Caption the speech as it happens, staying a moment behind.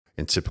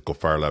In typical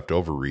far-left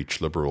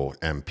overreach, Liberal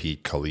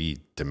MP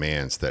Khalid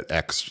demands that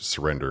X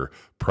surrender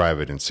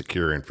private and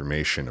secure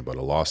information about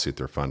a lawsuit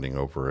they're funding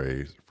over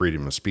a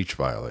freedom of speech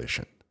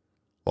violation.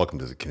 Welcome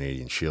to the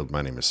Canadian Shield.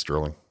 My name is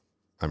Sterling.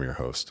 I'm your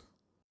host.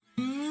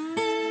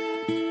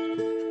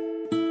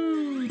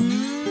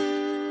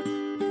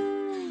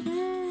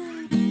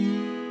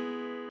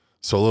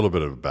 So a little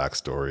bit of a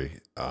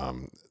backstory.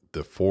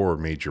 The four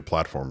major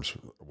platforms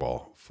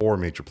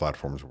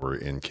were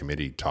in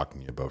committee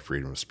talking about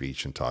freedom of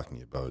speech and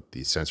talking about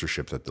the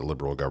censorship that the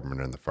Liberal government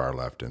and the far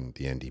left and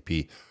the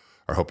NDP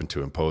are hoping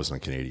to impose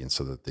on Canadians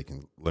so that they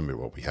can limit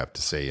what we have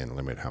to say and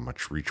limit how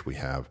much reach we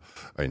have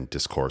in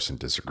discourse and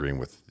disagreeing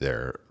with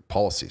their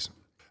policies.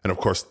 And of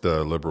course,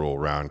 the Liberal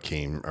round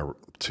came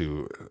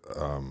to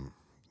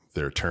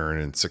their turn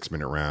in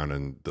 6-minute round,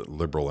 and the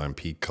Liberal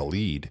MP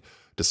Khalid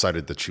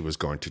decided that she was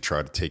going to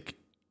try to take.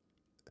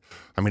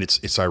 I mean,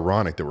 it's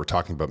ironic that we're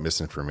talking about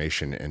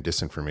misinformation and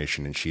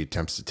disinformation, and she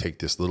attempts to take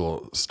this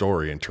little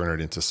story and turn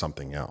it into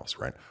something else,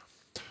 right?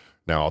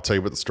 Now, I'll tell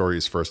you what the story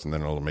is first, and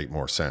then it'll make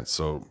more sense.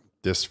 So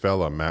this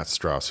fella, Matt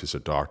Strauss, who's a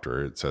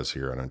doctor, it says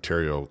here, an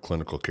Ontario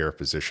clinical care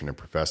physician and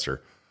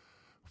professor,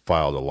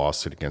 filed a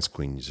lawsuit against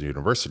Queen's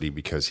University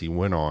because he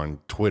went on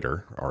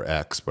Twitter, or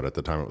X, but at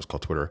the time it was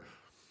called Twitter,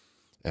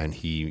 and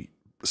he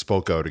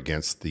spoke out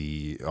against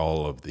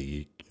all of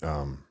the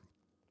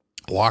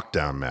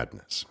lockdown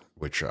madness,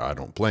 which I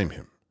don't blame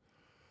him.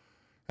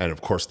 And of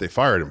course, they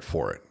fired him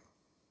for it.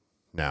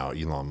 Now,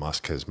 Elon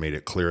Musk has made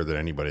it clear that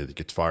anybody that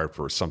gets fired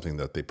for something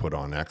that they put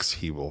on X,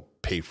 he will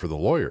pay for the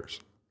lawyers.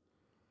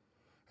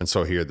 And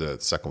so here, the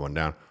second one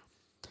down,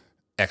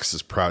 X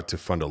is proud to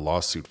fund a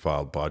lawsuit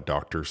filed by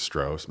Dr.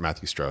 Strauss,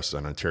 Matthew Strauss,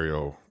 an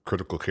Ontario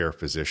critical care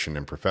physician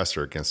and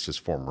professor, against his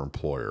former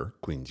employer,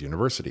 Queen's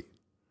University.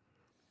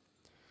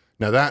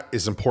 Now, that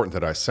is important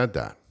that I said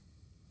that,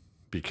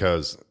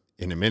 because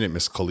in a minute,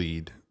 Ms.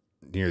 Khalid,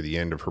 near the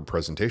end of her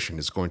presentation,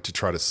 is going to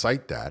try to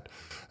cite that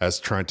as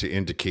trying to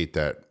indicate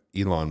that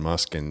Elon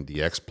Musk and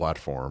the X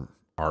platform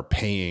are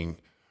paying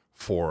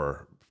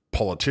for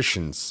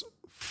politicians'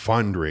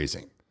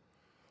 fundraising,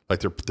 like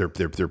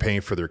they're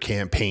paying for their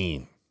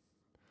campaign.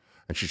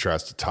 And she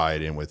tries to tie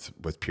it in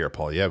with Pierre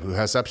Poilievre, who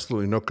has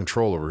absolutely no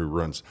control over who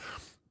runs.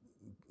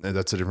 And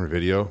that's a different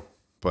video,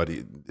 but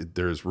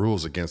there's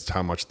rules against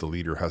how much the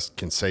leader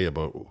can say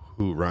about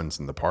who runs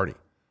in the party.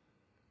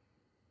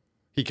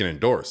 He can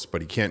endorse, but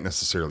he can't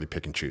necessarily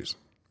pick and choose,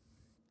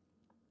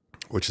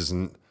 which is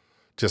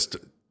just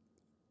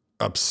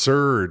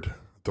absurd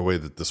the way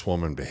that this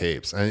woman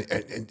behaves. And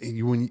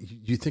when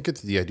you think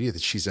of the idea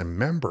that she's a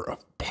member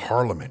of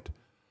parliament,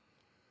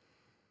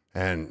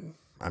 and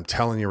I'm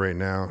telling you right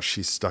now,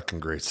 she's stuck in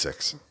grade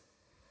 6.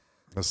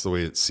 That's the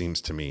way it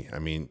seems to me. I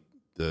mean,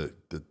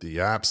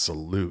 the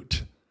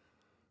absolute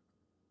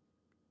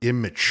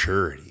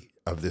immaturity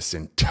of this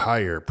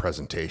entire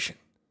presentation.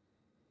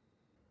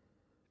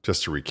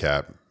 Just to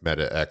recap,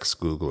 Meta, X,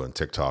 Google, and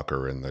TikTok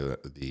are in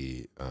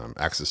the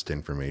Access to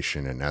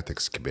Information and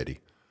Ethics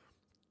Committee,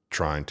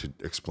 trying to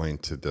explain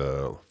to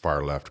the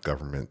far-left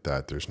government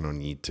that there's no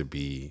need to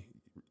be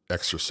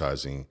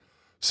exercising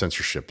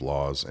censorship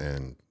laws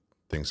and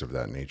things of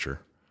that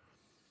nature.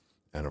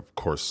 And of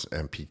course,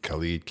 MP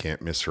Khalid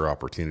can't miss her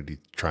opportunity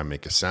to try and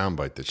make a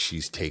soundbite that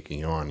she's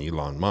taking on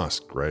Elon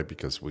Musk, right?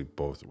 Because we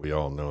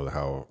all know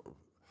how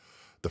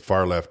the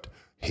far-left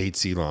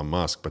hates Elon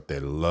Musk, but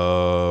they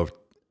love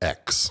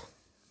X.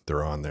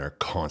 They're on there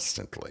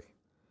constantly.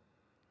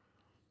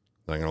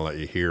 I'm going to let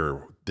you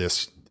hear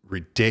this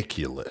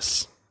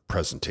ridiculous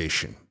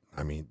presentation.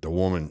 I mean, the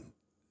woman,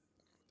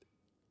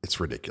 it's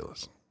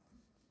ridiculous.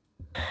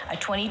 A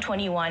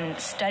 2021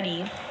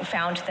 study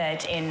found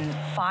that in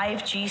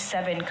 5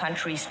 G7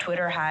 countries,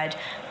 Twitter had,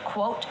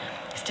 quote,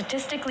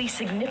 statistically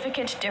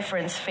significant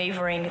difference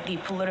favoring the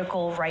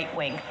political right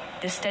wing.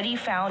 The study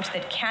found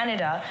that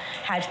Canada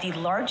had the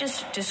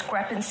largest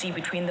discrepancy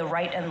between the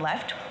right and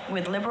left,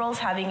 with Liberals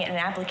having an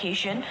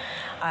amplification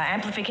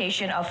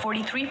of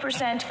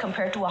 43%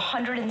 compared to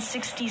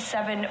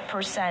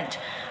 167%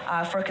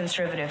 for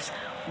Conservatives.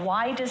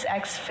 Why does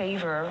X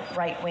favor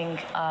right-wing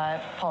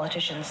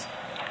politicians?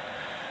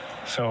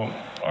 So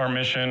our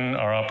mission,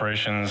 our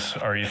operations,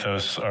 our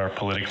ethos are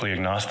politically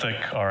agnostic.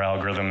 Our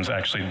algorithms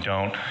actually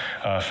don't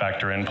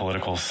factor in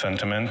political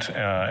sentiment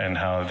and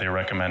how they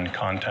recommend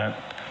content.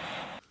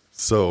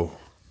 So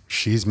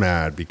she's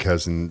mad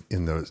because in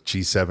the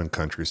G7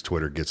 countries,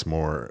 Twitter gets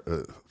more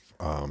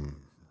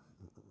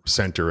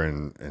center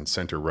and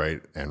center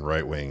right and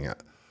right wing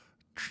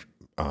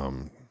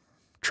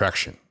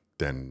traction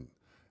than,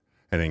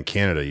 and in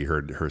Canada, you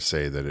heard her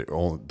say that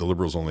the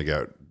Liberals only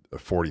got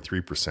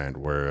 43%,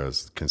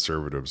 whereas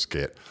conservatives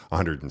get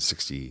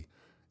 168%,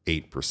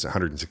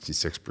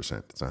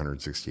 166%. It's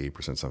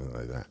 168%, something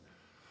like that.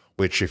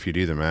 Which, if you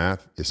do the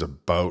math, is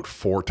about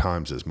 4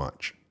 times as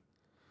much.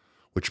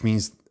 Which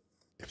means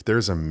if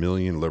there's 1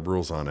 million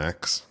liberals on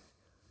X,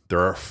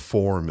 there are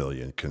 4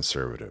 million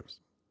conservatives.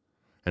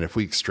 And if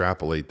we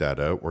extrapolate that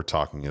out, we're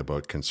talking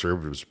about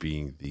conservatives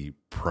being the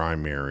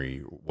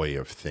primary way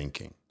of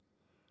thinking.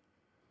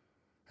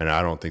 And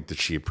I don't think that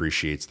she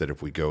appreciates that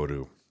if we go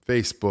to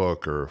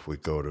Facebook or if we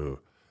go to,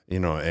 you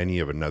know, any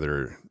of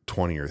another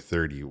 20 or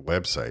 30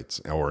 websites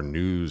or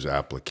news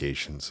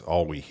applications,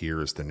 all we hear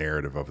is the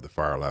narrative of the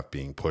far left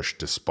being pushed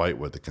despite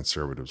what the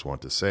conservatives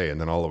want to say. And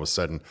then all of a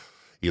sudden,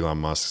 Elon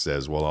Musk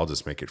says, well, I'll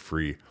just make it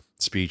free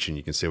speech and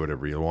you can say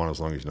whatever you want as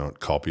long as you don't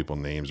call people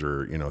names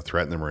or, you know,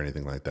 threaten them or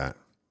anything like that.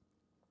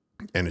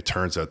 And it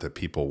turns out that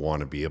people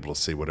want to be able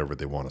to say whatever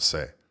they want to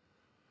say.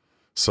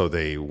 So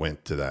they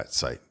went to that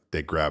site.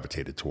 They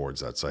gravitated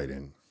towards that site.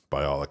 And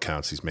by all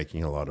accounts, he's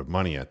making a lot of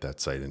money at that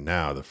site. And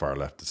now the far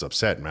left is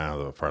upset. Now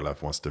the far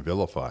left wants to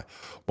vilify.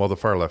 Well, the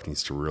far left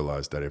needs to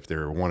realize that if they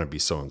want to be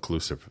so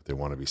inclusive, if they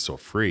want to be so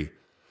free,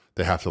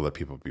 they have to let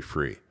people be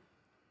free.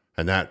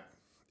 And that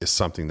is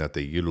something that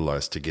they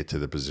utilize to get to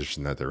the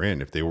position that they're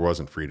in. If there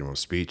wasn't freedom of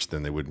speech,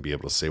 then they wouldn't be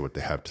able to say what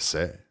they have to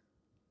say.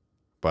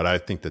 But I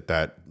think that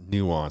that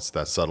nuance,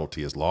 that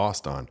subtlety is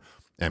lost on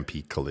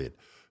MP Khalid,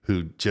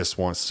 who just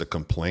wants to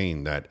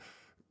complain that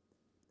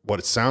what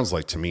it sounds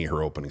like to me,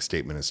 her opening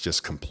statement is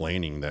just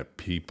complaining that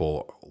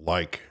people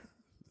like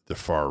the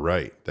far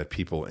right, that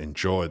people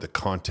enjoy the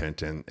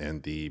content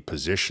and the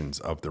positions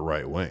of the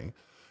right wing,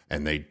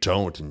 and they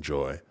don't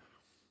enjoy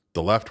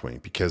the left wing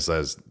because,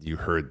 as you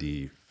heard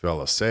the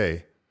fella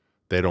say,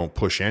 they don't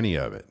push any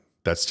of it.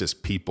 That's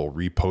just people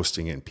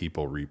reposting and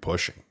people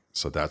repushing.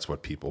 So that's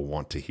what people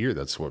want to hear.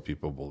 That's what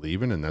people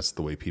believe in, and that's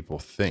the way people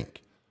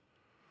think.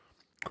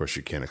 Of course,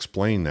 you can't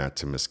explain that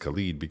to Miss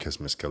Khalid because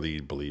Miss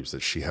Khalid believes that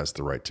she has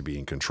the right to be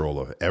in control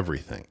of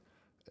everything,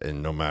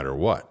 and no matter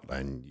what.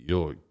 And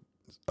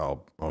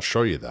I'll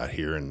show you that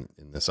here in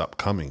this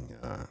upcoming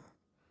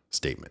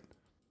statement.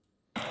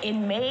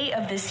 In May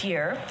of this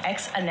year,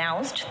 X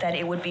announced that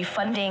it would be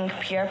funding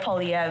Pierre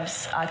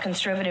Poilievre's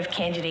conservative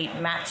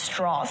candidate Matt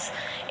Strauss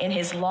in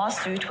his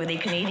lawsuit with a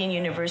Canadian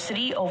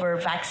university over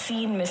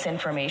vaccine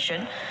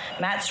misinformation.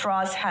 Matt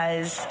Strauss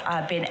has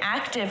been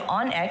active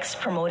on X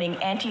promoting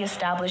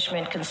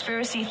anti-establishment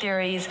conspiracy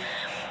theories,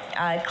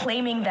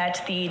 claiming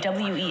that the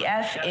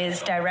WEF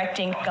is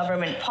directing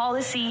government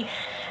policy.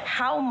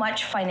 How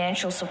much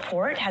financial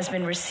support has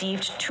been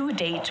received to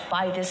date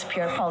by this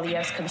Pierre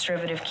Poilievre's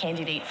conservative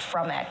candidate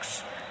from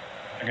X?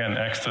 Again,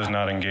 X does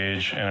not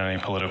engage in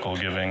any political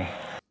giving.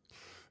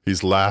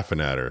 He's laughing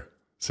at her.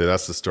 See,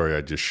 that's the story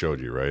I just showed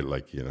you, right?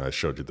 Like, you know, I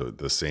showed you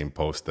the same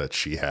post that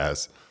she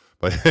has.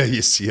 But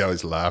you see how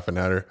he's laughing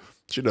at her?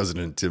 She doesn't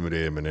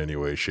intimidate him in any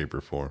way, shape,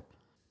 or form.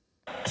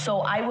 So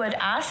I would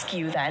ask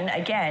you then,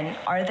 again,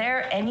 are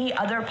there any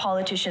other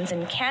politicians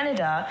in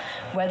Canada,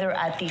 whether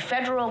at the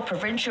federal,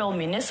 provincial,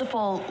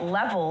 municipal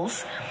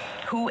levels,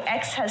 who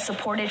X has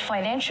supported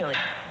financially?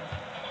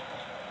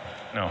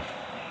 No.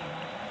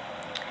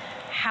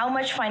 How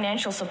much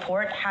financial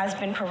support has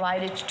been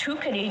provided to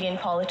Canadian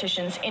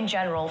politicians in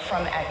general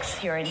from X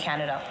here in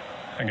Canada?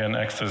 Again,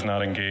 X does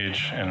not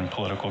engage in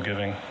political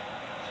giving.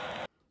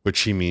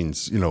 Which he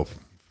means, you know,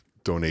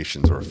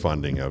 donations or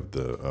funding of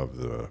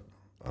the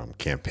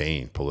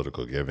campaign,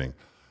 political giving.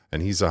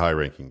 And he's a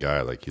high-ranking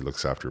guy. Like, he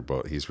looks after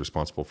both. He's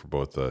responsible for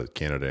both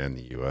Canada and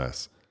the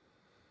U.S.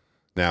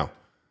 Now,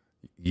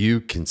 you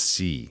can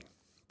see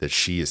that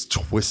she is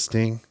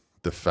twisting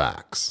the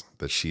facts,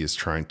 that she is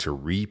trying to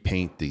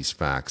repaint these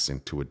facts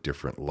into a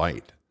different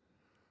light.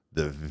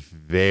 The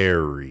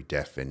very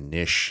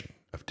definition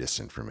of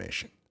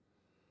disinformation,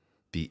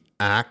 the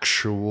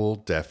actual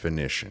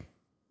definition,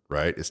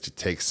 right, is to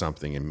take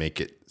something and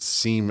make it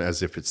seem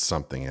as if it's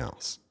something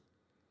else.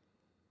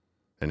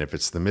 And if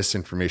it's the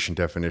misinformation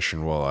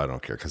definition, well, I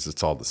don't care because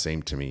it's all the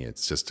same to me.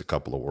 It's just a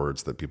couple of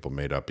words that people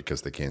made up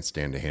because they can't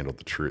stand to handle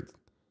the truth.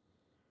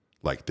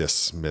 Like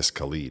this Miss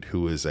Khalid,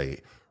 who is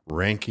a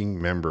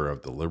ranking member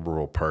of the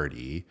Liberal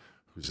Party,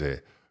 who's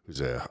a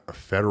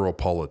federal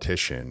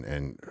politician,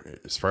 and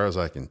as far as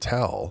I can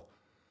tell,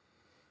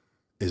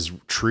 is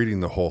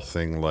treating the whole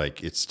thing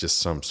like it's just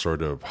some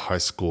sort of high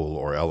school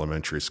or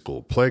elementary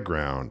school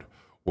playground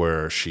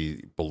where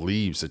she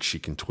believes that she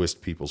can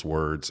twist people's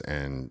words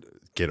and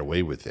get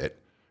away with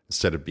it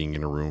instead of being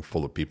in a room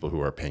full of people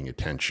who are paying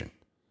attention.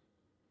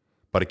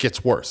 But it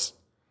gets worse.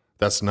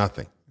 That's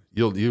nothing.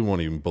 You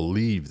won't even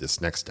believe this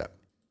next step.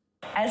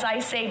 As I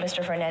say,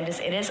 Mr. Fernandez,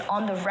 it is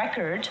on the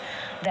record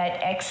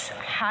that X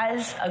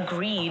has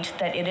agreed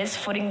that it is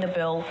footing the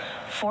bill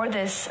for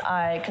this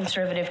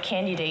conservative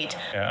candidate.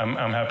 Yeah,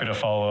 I'm happy to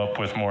follow up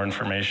with more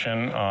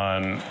information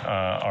on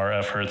our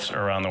efforts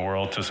around the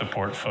world to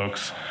support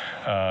folks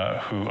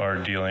who are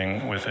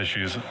dealing with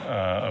issues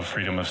of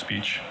freedom of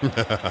speech.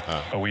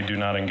 But we do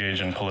not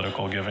engage in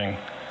political giving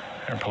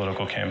or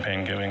political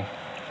campaign giving.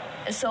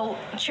 So,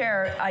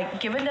 Chair,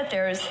 given that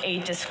there is a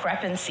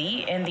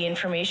discrepancy in the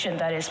information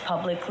that is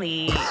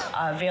publicly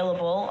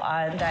available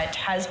that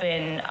has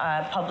been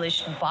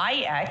published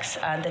by X,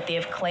 that they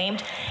have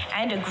claimed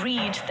and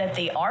agreed that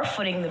they are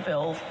footing the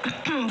bill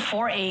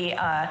for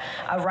a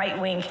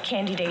right-wing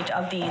candidate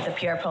of the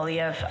Pierre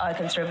Poilievre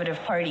Conservative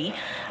Party,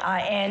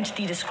 and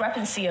the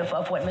discrepancy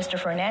of what Mr.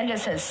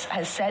 Fernandez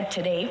has said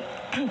today,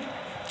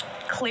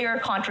 clear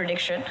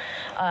contradiction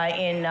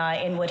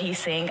in what he's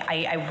saying.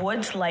 I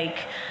would like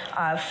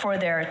for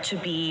there to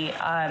be,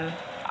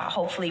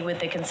 hopefully with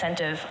the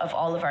consent of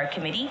all of our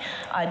committee,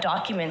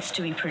 documents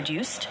to be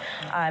produced.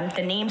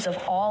 The names of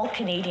all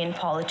Canadian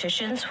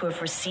politicians who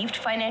have received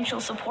financial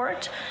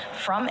support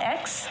from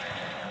X,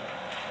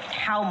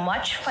 how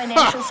much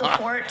financial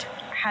support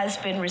has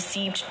been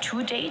received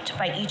to date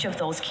by each of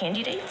those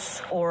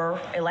candidates or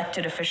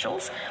elected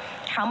officials,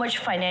 how much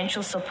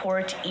financial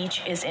support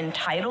each is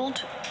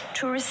entitled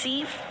to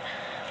receive,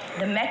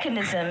 the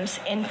mechanisms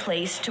in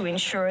place to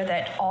ensure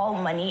that all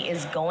money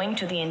is going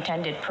to the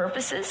intended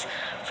purposes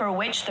for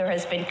which there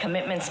has been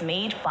commitments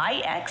made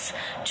by X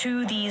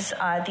to these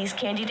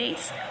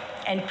candidates,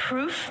 and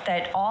proof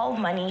that all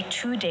money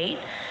to date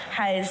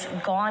has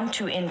gone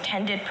to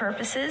intended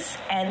purposes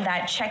and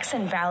that checks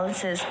and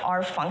balances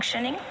are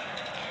functioning.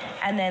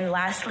 And then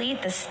lastly,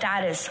 the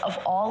status of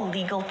all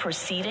legal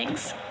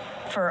proceedings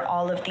for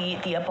all of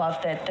the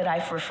above that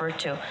I've referred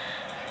to.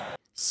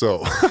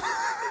 So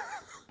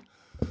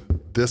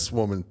this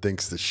woman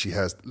thinks that she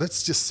has,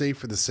 let's just say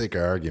for the sake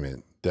of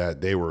argument,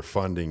 that they were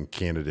funding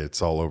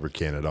candidates all over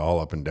Canada, all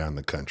up and down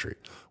the country,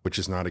 which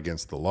is not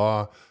against the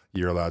law.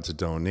 You're allowed to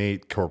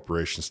donate.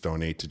 Corporations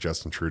donate to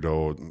Justin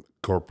Trudeau.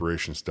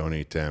 Corporations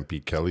donate to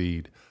MP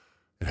Khalid.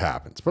 It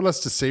happens. But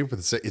let's just say for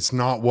the sake, it's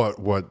not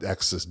what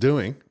X is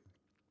doing.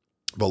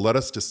 But let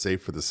us just say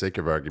for the sake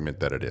of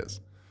argument that it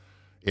is.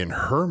 In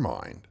her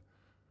mind,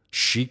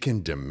 she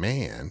can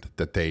demand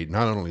that they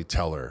not only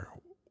tell her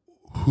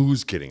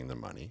who's getting the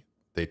money,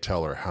 they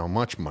tell her how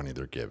much money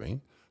they're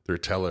giving, they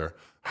tell her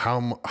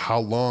how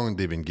long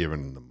they've been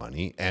given the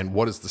money, and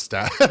what is the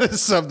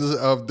status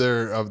of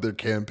their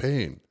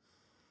campaign.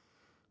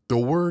 The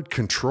word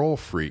control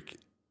freak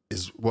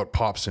is what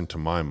pops into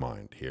my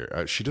mind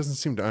here. She doesn't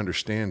seem to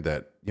understand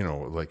that,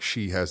 like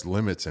she has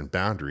limits and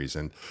boundaries,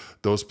 and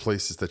those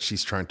places that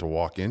she's trying to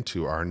walk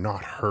into are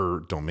not her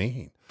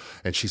domain.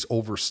 And she's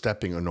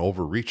overstepping and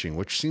overreaching,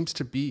 which seems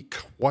to be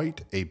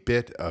quite a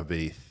bit of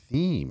a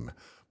theme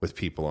with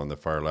people on the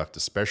far left,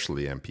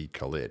 especially MP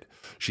Khalid.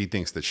 She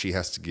thinks that she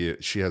has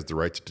the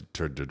right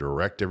to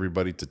direct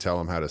everybody, to tell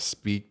them how to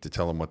speak, to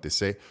tell them what they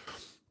say.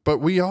 But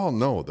we all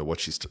know that what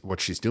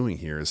she's doing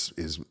here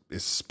is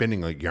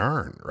spinning a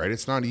yarn, right?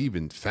 It's not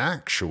even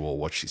factual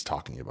what she's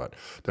talking about.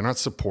 They're not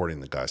supporting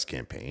the guy's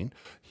campaign.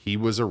 He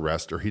was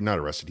arrested,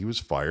 he was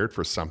fired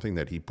for something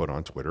that he put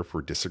on Twitter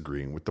for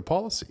disagreeing with the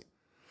policy.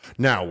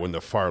 Now, when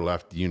the far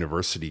left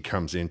university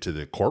comes into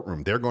the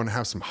courtroom, they're going to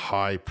have some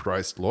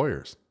high-priced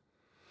lawyers.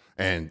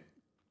 And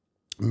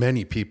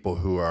many people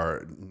who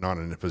are not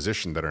in a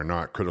position, that are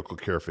not critical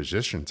care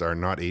physicians, are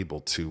not able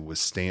to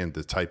withstand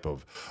the type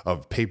of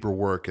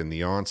paperwork and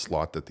the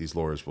onslaught that these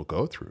lawyers will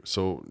go through.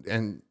 So,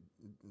 and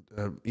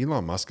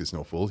Elon Musk is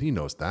no fool. He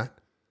knows that.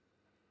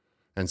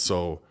 And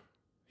so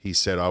he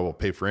said, I will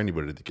pay for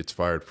anybody that gets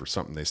fired for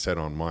something they said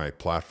on my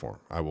platform.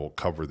 I will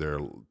cover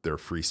their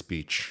free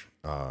speech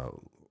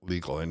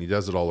legal. And he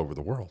does it all over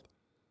the world.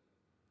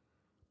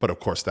 But of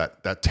course,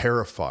 that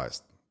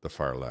terrifies the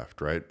far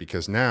left, right?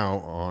 Because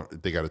now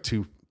they got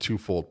a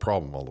twofold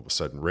problem all of a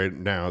sudden. Right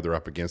now, they're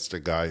up against a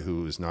guy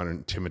who is not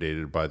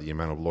intimidated by the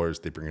amount of lawyers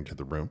they bring into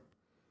the room.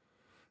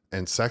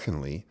 And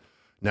secondly,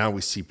 now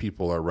we see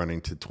people are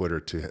running to Twitter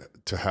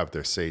to have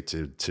their say,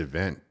 to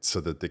vent, so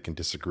that they can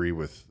disagree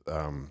with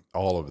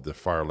all of the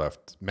far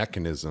left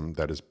mechanism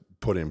that is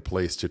put in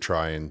place to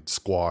try and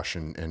squash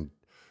and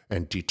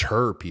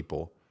deter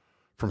people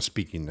from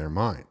speaking their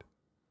mind.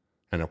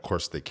 And of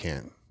course, they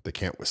can't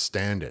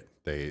withstand it.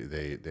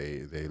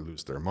 They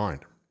lose their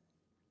mind.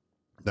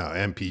 Now,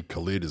 MP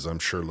Khalid is, I'm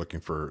sure, looking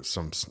for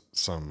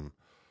some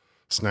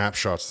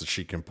snapshots that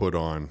she can put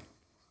on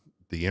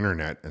the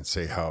internet and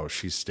say how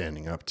she's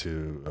standing up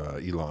to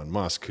Elon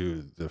Musk,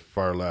 who the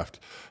far left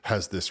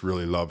has this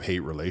really love-hate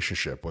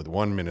relationship with.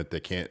 1 minute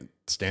they can't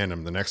stand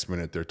him, the next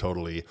minute they're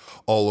totally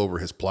all over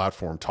his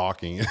platform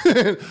talking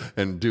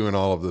and doing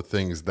all of the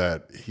things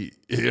that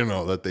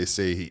that they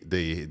say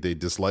they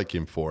dislike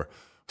him for.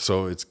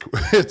 So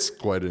it's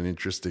quite an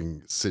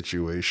interesting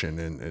situation,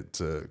 and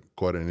it's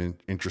quite an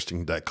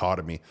interesting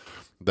dichotomy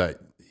that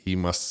he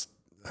must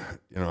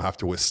have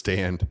to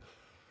withstand.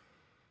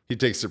 He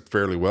takes it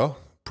fairly well,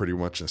 pretty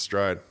much in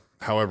stride.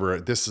 However,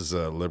 this is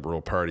a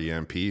Liberal Party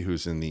MP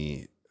who's in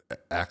the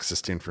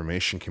Access to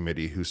Information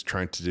Committee, who's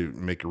trying to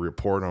make a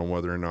report on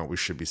whether or not we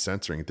should be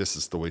censoring. This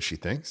is the way she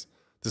thinks.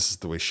 This is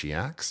the way she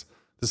acts.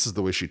 This is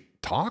the way she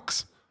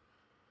talks.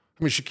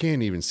 I mean, she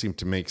can't even seem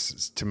to make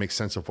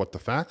sense of what the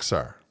facts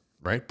are,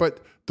 right? But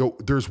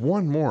there's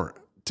one more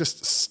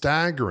just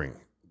staggering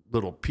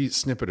little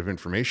snippet of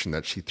information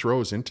that she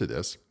throws into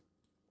this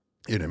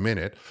in a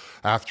minute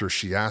after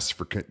she asks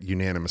for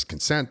unanimous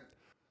consent.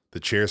 The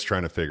chair's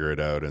trying to figure it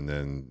out, and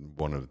then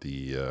one of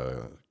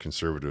the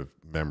conservative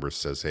members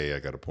says, hey, I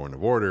got a point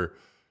of order.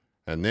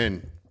 And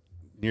then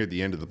near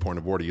the end of the point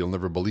of order, you'll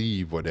never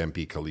believe what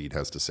MP Khalid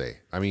has to say.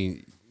 I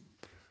mean,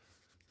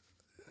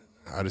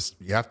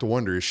 you have to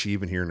wonder, is she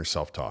even hearing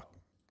herself talk?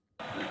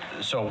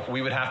 So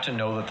we would have to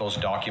know that those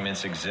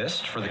documents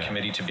exist for the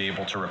committee to be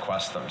able to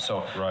request them.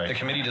 So the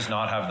committee does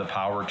not have the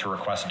power to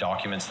request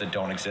documents that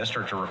don't exist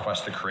or to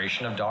request the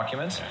creation of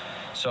documents.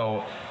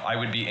 So I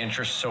would be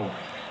interested. So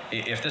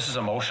if this is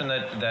a motion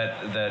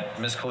that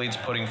Ms. Khalid's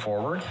putting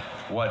forward,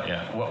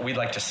 what we'd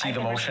like to see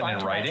the motion in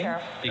writing,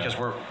 because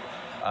we're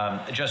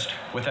just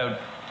without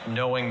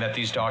knowing that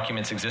these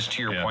documents exist,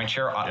 to your point,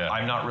 Chair,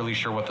 I'm not really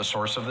sure what the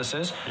source of this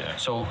is.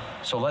 So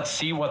let's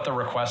see what the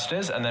request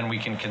is, and then we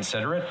can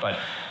consider it. But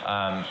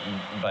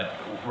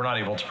we're not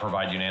able to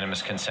provide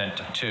unanimous consent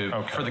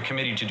for the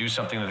committee to do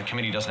something that the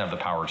committee doesn't have the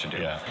power to do.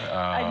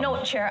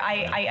 No, Chair,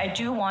 I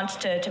do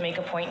want to make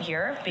a point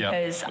here,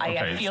 because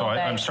I feel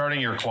that... I'm starting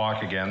your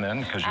clock again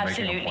then, because you're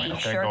making a point.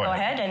 Okay, sure, go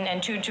ahead.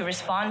 And to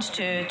respond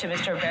to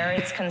Mr.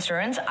 Barrett's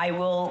concerns, I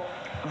will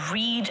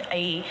read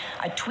a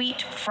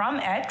tweet from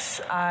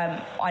X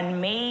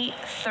on May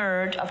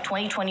 3rd of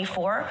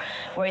 2024,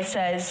 where it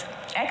says,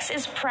 X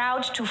is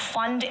proud to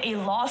fund a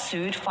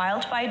lawsuit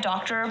filed by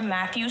Dr.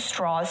 Matthew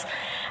Strauss,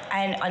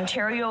 an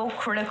Ontario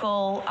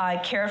critical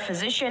care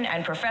physician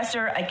and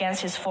professor,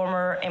 against his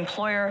former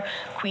employer,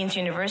 Queen's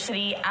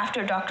University,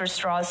 after Dr.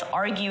 Strauss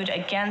argued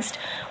against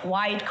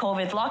wide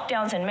COVID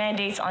lockdowns and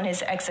mandates on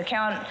his X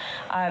account.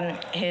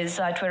 His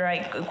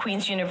Twitter,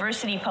 Queen's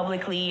University,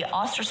 publicly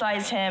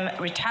ostracized him,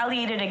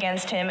 retaliated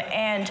against him,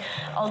 and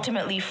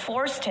ultimately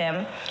forced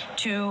him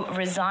to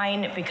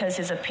resign because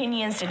his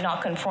opinions did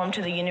not conform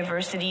to the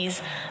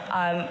university's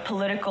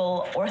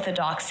political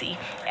orthodoxy.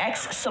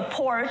 X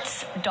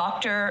supports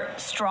Dr.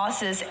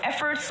 Strauss's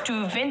efforts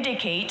to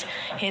vindicate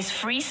his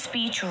free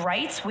speech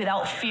rights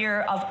without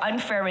fear of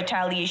unfair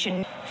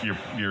retaliation.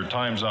 Your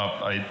time's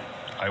up.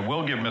 I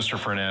will give Mr.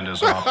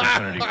 Fernandez an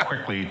opportunity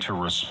quickly to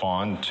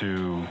respond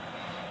to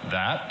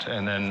that,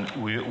 and then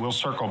we'll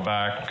circle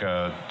back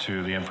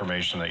to the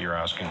information that you're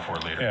asking for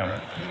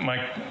later.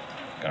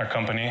 Our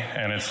company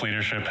and its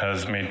leadership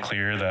has made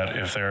clear that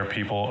if there are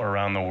people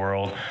around the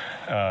world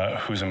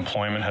whose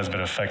employment has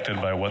been affected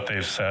by what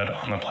they've said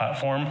on the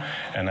platform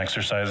and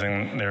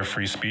exercising their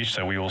free speech,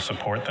 that we will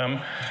support them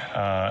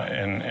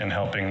in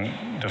helping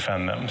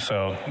defend them.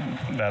 So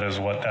that is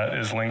what that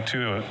is linked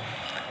to.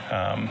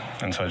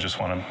 And so I just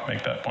want to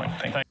make that point.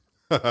 Thank you.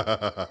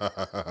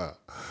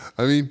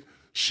 I mean,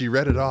 she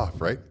read it off,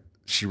 right?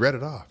 She read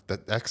it off,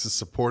 that X is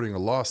supporting a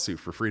lawsuit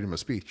for freedom of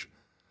speech.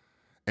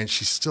 And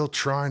she's still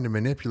trying to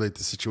manipulate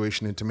the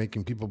situation into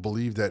making people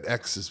believe that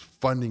X is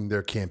funding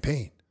their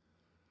campaign,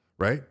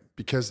 right?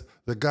 Because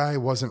the guy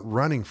wasn't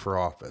running for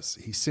office.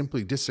 He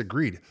simply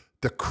disagreed.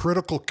 The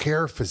critical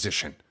care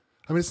physician.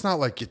 I mean, it's not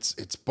like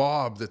it's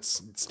Bob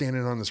that's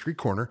standing on the street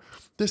corner.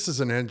 This is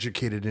an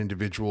educated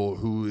individual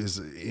who is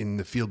in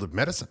the field of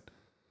medicine,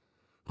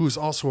 who is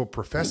also a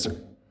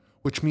professor,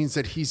 which means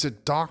that he's a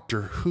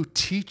doctor who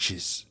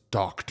teaches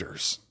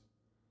doctors,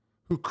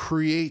 who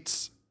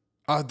creates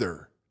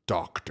other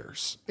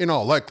doctors, in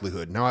all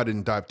likelihood. Now, I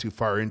didn't dive too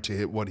far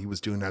into what he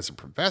was doing as a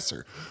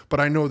professor,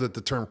 but I know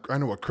that I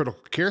know what critical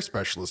care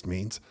specialist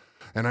means.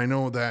 And I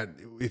know that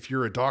if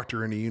you're a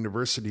doctor in a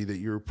university, that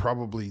you're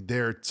probably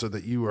there so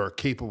that you are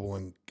capable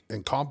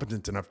and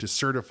competent enough to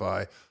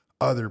certify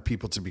other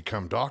people to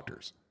become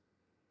doctors.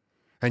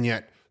 And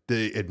yet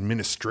the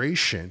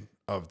administration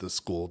of the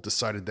school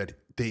decided that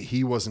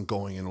he wasn't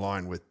going in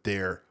line with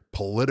their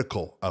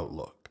political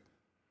outlook,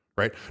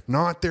 right?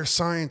 Not their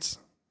science,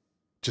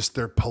 just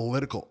their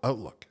political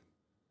outlook.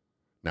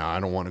 Now, I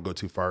don't want to go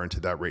too far into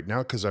that right now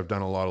because I've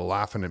done a lot of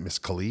laughing at Miss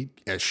Khalid,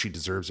 as she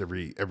deserves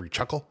every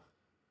chuckle.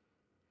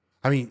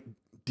 I mean,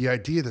 the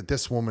idea that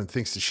this woman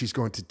thinks that she's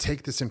going to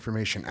take this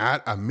information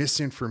at a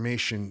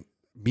misinformation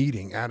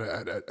meeting, at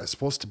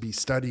supposed to be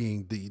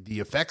studying the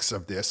effects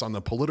of this on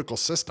the political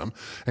system,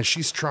 and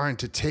she's trying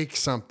to take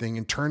something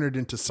and turn it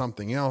into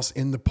something else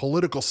in the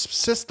political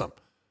system.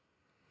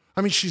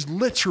 I mean, she's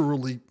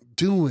literally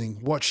doing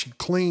what she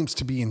claims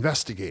to be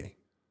investigating.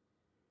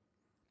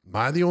 Am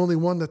I the only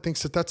one that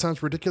thinks that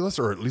sounds ridiculous,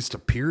 or at least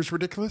appears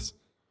ridiculous?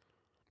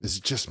 Is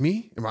it just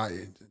me? Am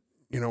I,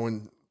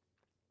 and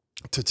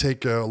to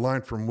take a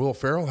line from Will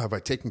Ferrell, have I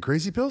taken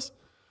crazy pills?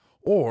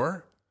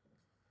 Or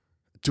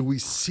do we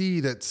see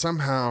that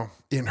somehow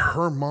in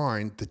her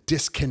mind, the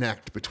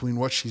disconnect between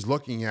what she's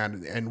looking at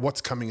and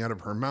what's coming out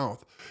of her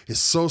mouth is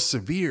so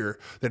severe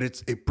that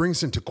it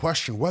brings into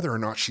question whether or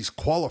not she's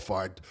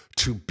qualified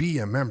to be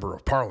a member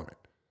of parliament?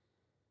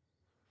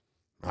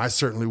 I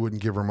certainly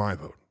wouldn't give her my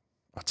vote.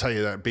 I'll tell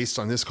you that based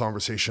on this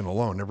conversation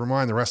alone. Never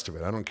mind the rest of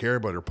it. I don't care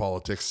about her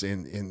politics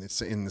in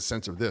the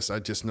sense of this. I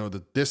just know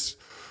that this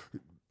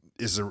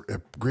is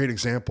a great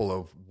example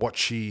of what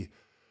she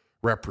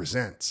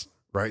represents,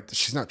 right?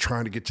 She's not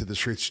trying to get to the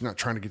streets. She's not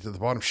trying to get to the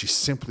bottom. She's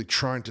simply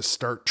trying to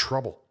start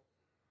trouble,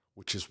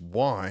 which is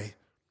why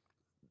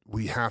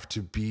we have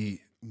to be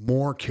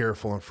more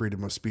careful on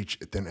freedom of speech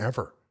than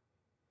ever.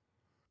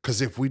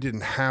 Because if we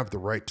didn't have the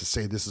right to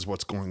say this is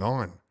what's going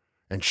on,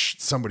 and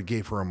somebody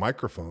gave her a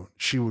microphone,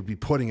 she would be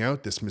putting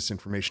out this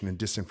misinformation and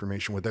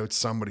disinformation without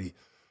somebody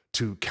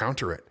to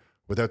counter it,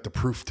 without the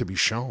proof to be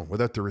shown,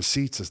 without the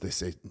receipts, as they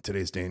say in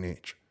today's day and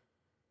age.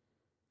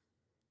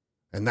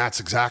 And that's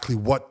exactly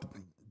what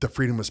the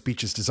freedom of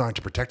speech is designed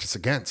to protect us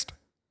against.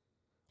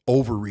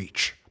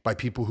 Overreach by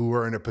people who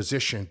are in a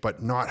position but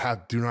do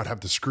not have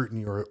the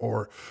scrutiny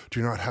or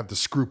do not have the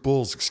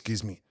scruples,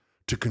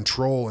 to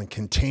control and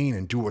contain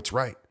and do what's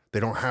right. They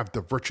don't have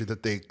the virtue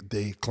that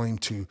they claim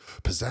to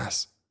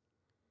possess.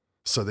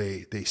 So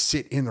they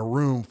sit in a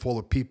room full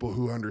of people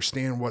who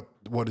understand what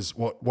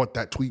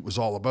that tweet was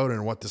all about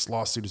and what this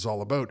lawsuit is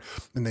all about,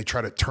 and they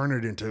try to turn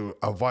it into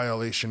a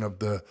violation of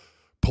the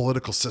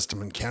political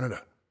system in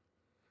Canada.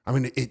 I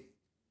mean,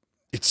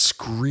 it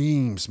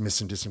screams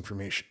mis and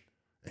disinformation,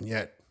 and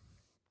yet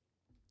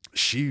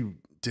she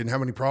didn't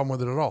have any problem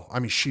with it at all. I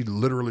mean, she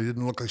literally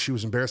didn't look like she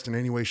was embarrassed in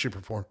any way, shape,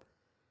 or form.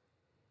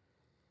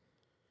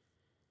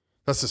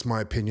 That's just my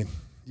opinion.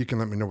 You can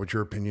let me know what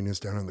your opinion is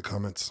down in the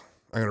comments.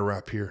 I'm going to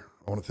wrap here.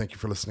 I want to thank you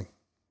for listening.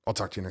 I'll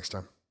talk to you next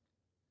time.